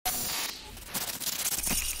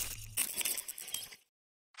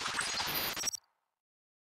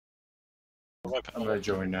my I'm pedal. gonna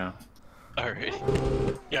join now. Alright.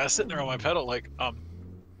 Yeah, I was sitting there on my pedal like,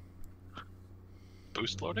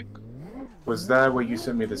 boost loading? Was that what you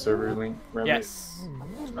sent me the server link, Rabbit? Yes.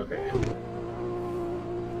 Okay.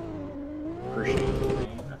 Appreciate it,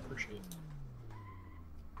 man. I appreciate it.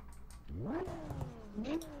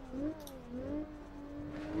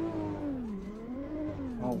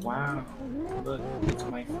 Oh wow! Look, it's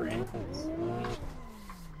my friends.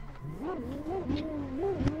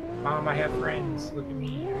 Mom, I have friends. Look at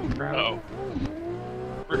me. Are you proud? Uh oh.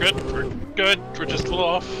 We're good. We're good. We're just a little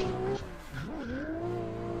off.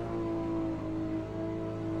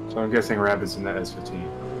 So I'm guessing Rabbit's in that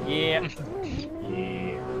S15. Yeah.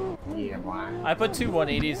 Yeah. Yeah, why? I put two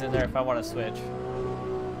 180s in there if I want to switch.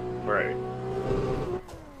 Right.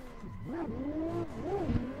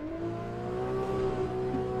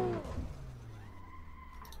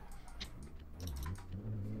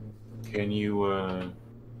 Can you,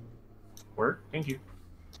 work? Thank you.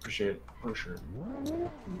 Appreciate it. For sure.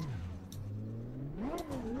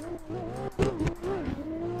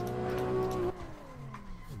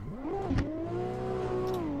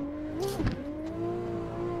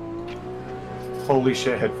 Holy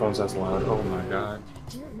shit, headphones, that's loud. Oh my god.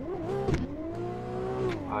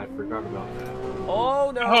 I forgot about that.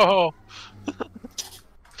 Oh no! Oh!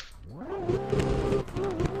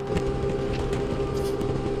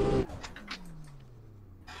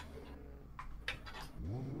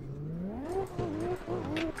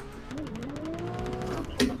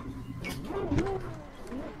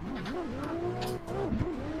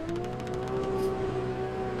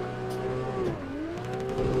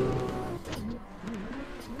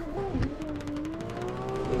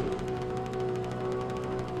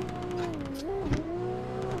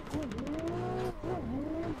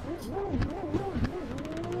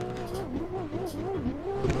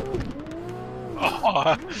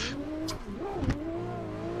 Oh.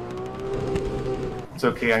 It's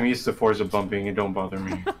okay, I'm used to Forza bumping, it don't bother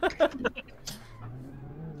me.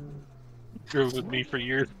 Drove with me for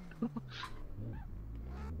years.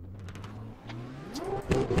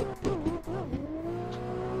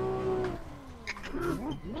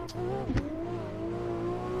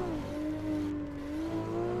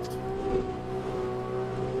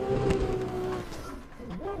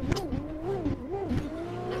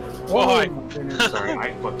 Why? Sorry,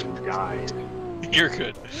 I fucking died. You're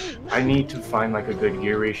good. I need to find like a good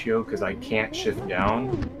gear ratio because I can't shift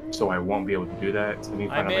down, so I won't be able to do that. So I need to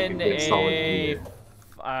find I'm like a in good solid a... gear.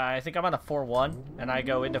 I think I'm on a 4-1, and I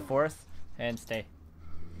go into 4th and stay.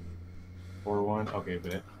 4-1? Okay,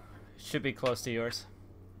 bet. Should be close to yours.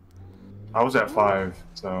 I was at 5,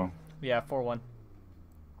 so Yeah, 4-1.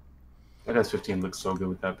 that S15 looks so good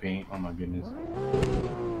with that paint. Oh my goodness.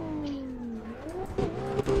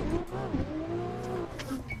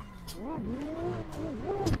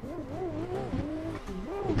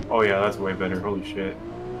 Oh yeah, that's way better. Holy shit.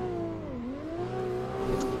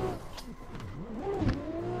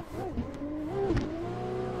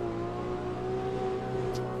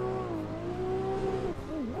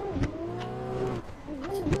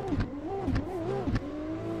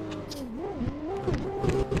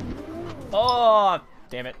 Oh,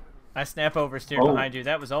 damn it. I snap oversteered Oh. behind you.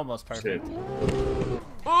 That was almost perfect. Shit.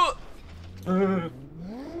 Oh!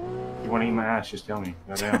 You want to eat my ass? Just tell me.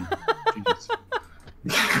 Goddamn. Jesus.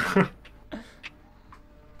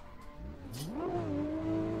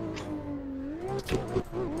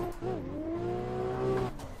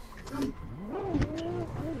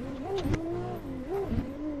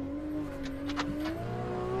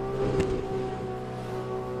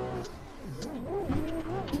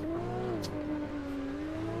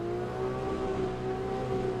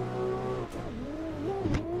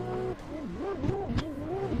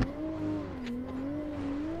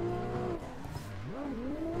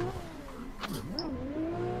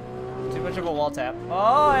 Too much of a wall tap.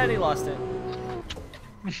 Oh, and he lost it.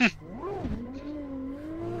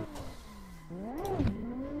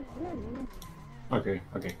 Okay.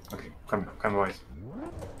 Come boys.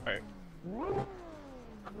 Alright.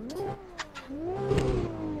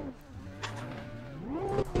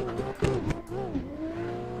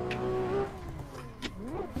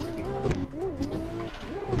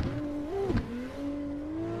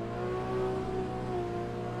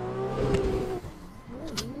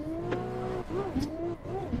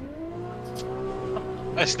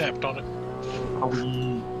 I snapped on it.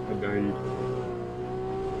 Owie. I died.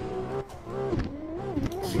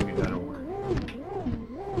 Maybe that'll work.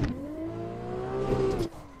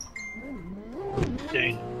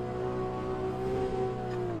 Dang.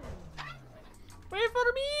 Wait for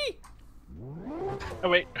me! Oh,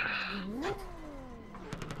 wait.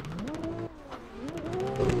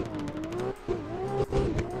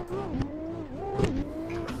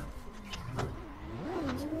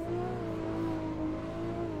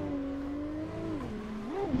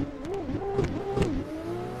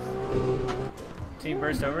 Team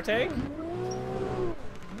burst overtake?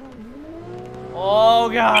 Oh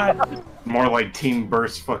god! More like team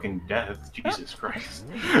burst fucking death. Jesus Christ.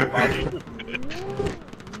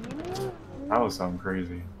 That was something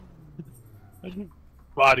crazy.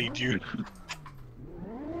 Body, dude.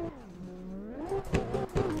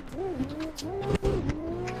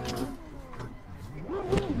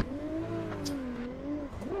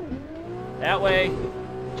 That way.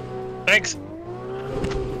 Thanks.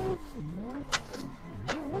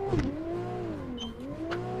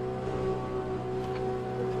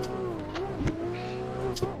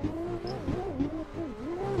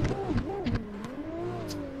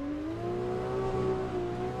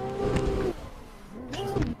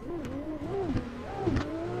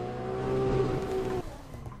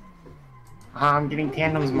 I'm getting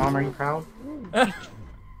tandems, Mom. Are you proud?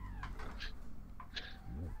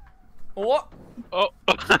 What? Oh.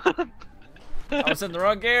 I was in the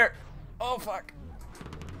wrong gear. Oh fuck.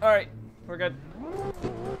 Alright, we're good.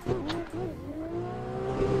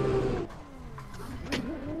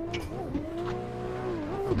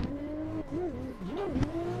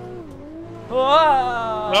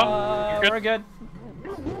 Whoa! No, you're good. We're good.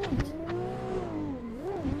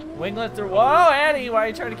 Winglet through. Whoa, Addi, why are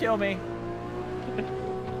you trying to kill me?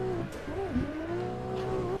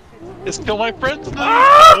 It's kill my friends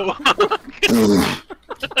now. Ah!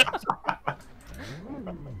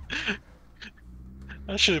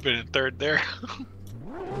 I should have been in third there.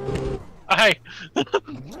 Hi.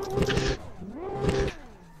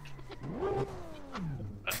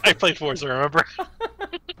 I played Forza, remember?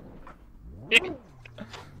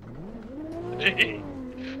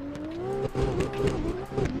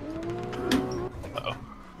 Uh-oh.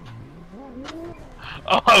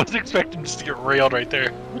 Oh, I was expecting just to get railed right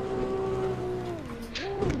there.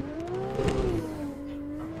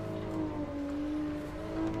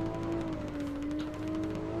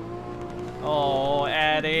 Oh,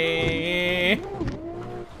 Addi.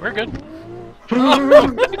 We're good.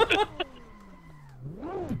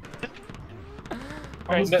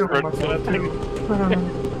 Grind that road Atlanta thing.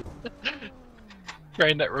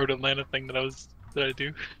 Grind that road Atlanta thing that I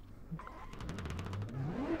do.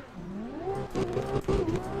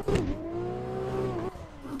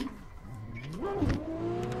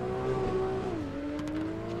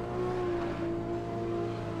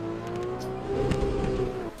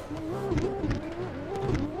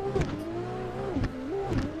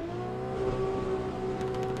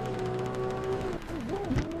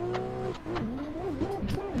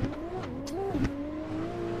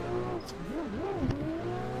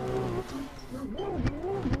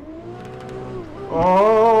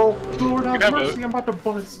 Oh, Lord have have mercy, I'm about to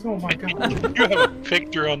bust. Oh my god. You have a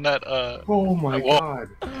picture on that, Oh my that wall. god.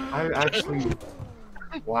 I actually...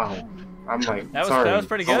 Wow. I'm like, That was sorry. that was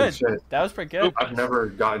pretty Holy good. shit. That was pretty good. I've never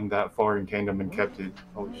gotten that far in Tandem and kept it.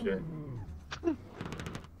 Holy shit.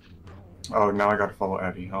 Oh, now I gotta follow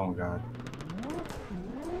Addi. Oh god.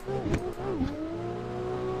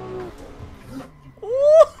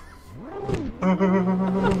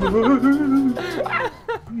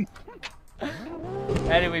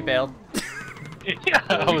 Addi, we bailed. Yeah,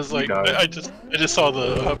 I was like, I just saw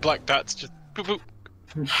the black dots just boop boop.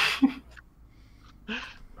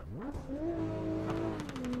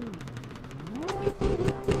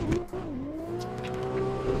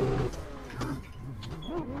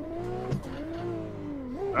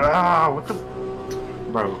 Ah, what the...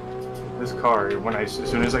 Bro, this car, as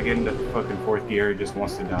soon as I get into fucking fourth gear, it just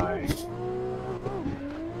wants to die.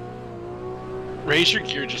 Raise your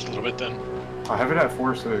gear just a little bit then. I have it at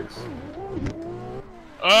 4.6.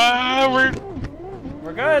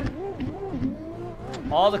 We're good.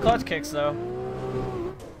 All the clutch kicks though.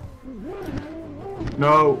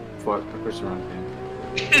 No! Fuck, I pushed the wrong thing.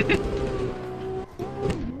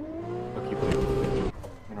 I'll keep playing.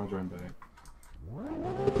 And I'll join back.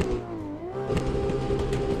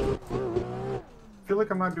 I feel like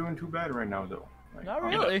I'm not doing too bad right now, though. Like, Not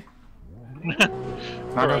really.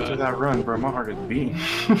 Not after that run, bro. My heart is beating.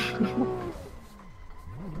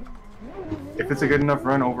 If it's a good enough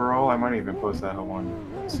run overall, I might even post that on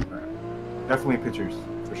Instagram. Definitely pictures,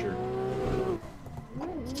 for sure.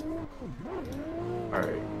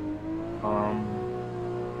 Alright. I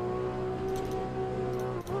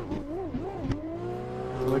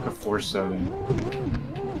feel like a 4.7.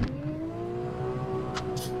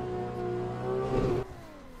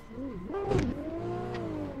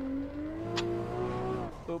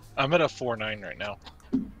 I'm at a 4.9 right now.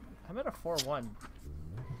 I'm at a 4.1.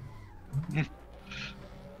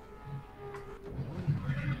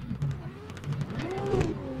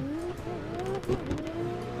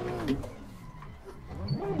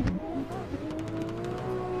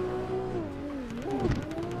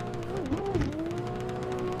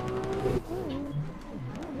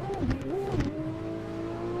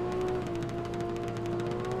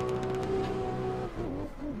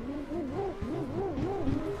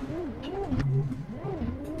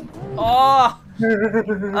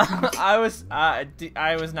 I was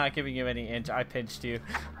not giving you any inch. I pinched you.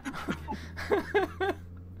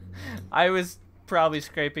 I was probably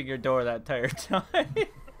scraping your door that entire time.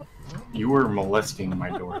 You were molesting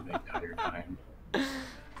my door the entire time.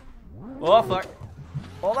 Oh fuck!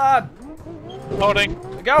 Hold on. Loading.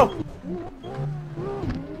 Go.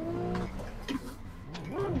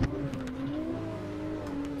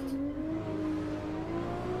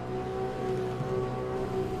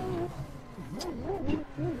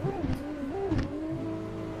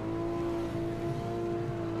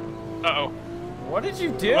 Uh-oh. What did you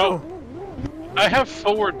do? Oh, I have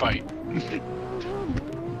forward bite.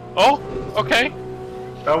 Oh, okay.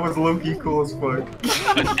 That was low-key cool as fuck.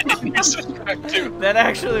 That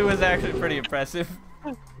actually was pretty impressive.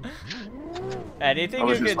 Anything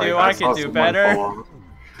you can do, I can do better.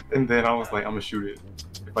 And then I was like, I'm gonna shoot it.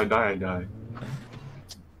 If I die, I die.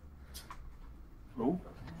 Oh.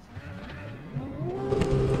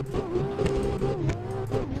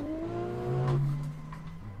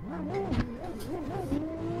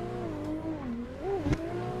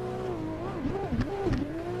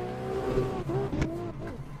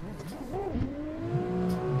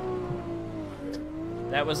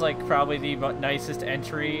 That was like probably the nicest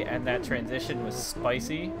entry, and that transition was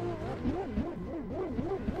spicy.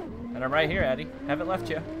 And I'm right here, Addi. Haven't left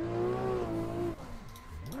you.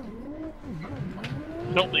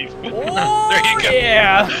 Don't leave. Oh, there you go.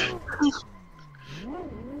 Yeah.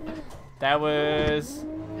 That was.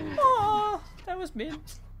 Oh, that was mid.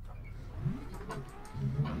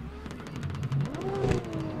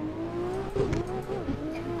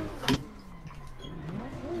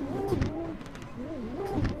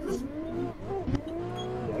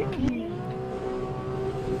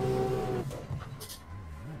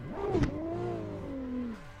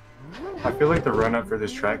 I feel like the run-up for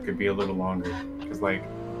this track could be a little longer. Because, like,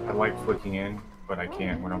 I like flicking in, but I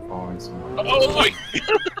can't when I'm following someone. Oh, boy!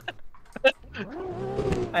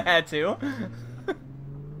 I had to.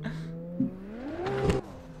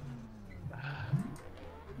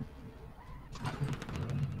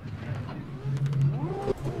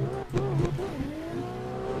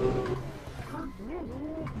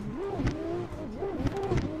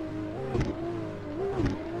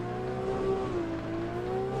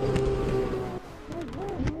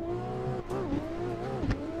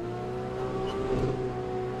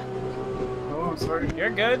 Sorry. You're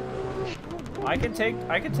good. I can take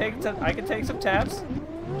some taps.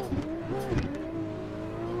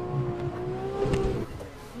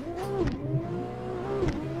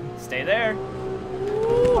 Stay there.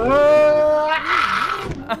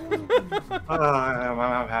 I'm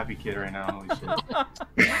a happy kid right now. Holy shit.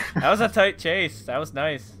 That was a tight chase. That was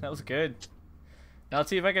nice. That was good. Now let's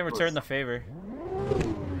see if I can return the favor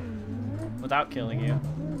without killing you.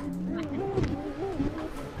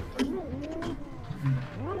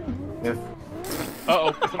 If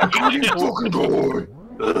Uh-oh. I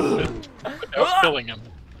was killing him.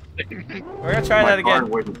 We're gonna try that again. My car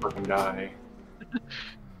wouldn't fucking die.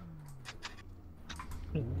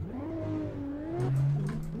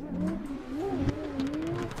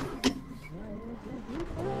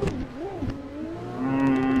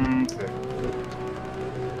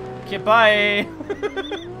 Okay, bye.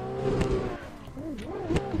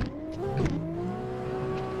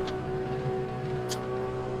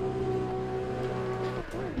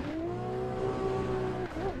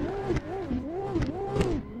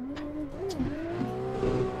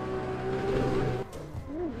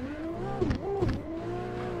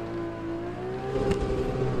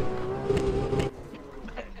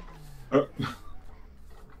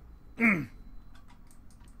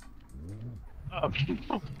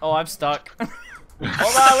 Oh, I'm stuck.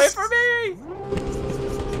 Hold on, wait for me!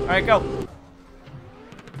 Alright, go.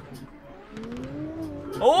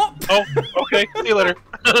 Oh! Oh, okay. See you later.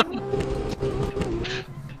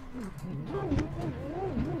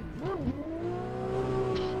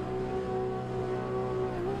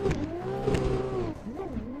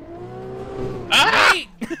 Ah!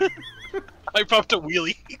 I popped a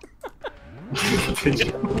wheelie.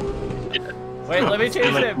 Wait, let me chase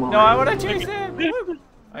him. No, I want to chase him. Woo.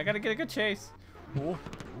 I gotta get a good chase. Ooh.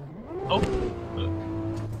 Oh.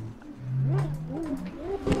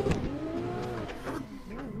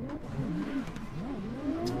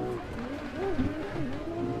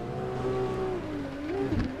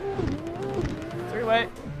 Three-way.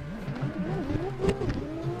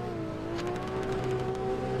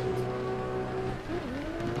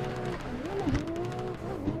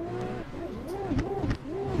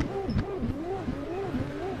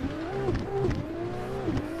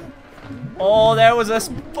 Oh, that was a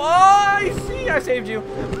spicy! I saved you.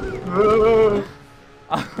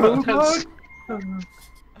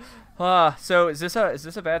 So is this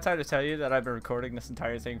a bad time to tell you that I've been recording this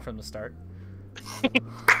entire thing from the start?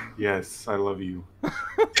 Yes, I love you.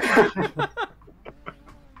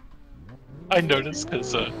 I noticed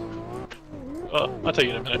because, well, I'll tell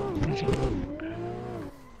you in a minute.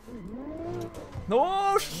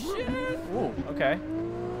 No shit! Ooh, okay.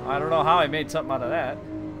 I don't know how I made something out of that.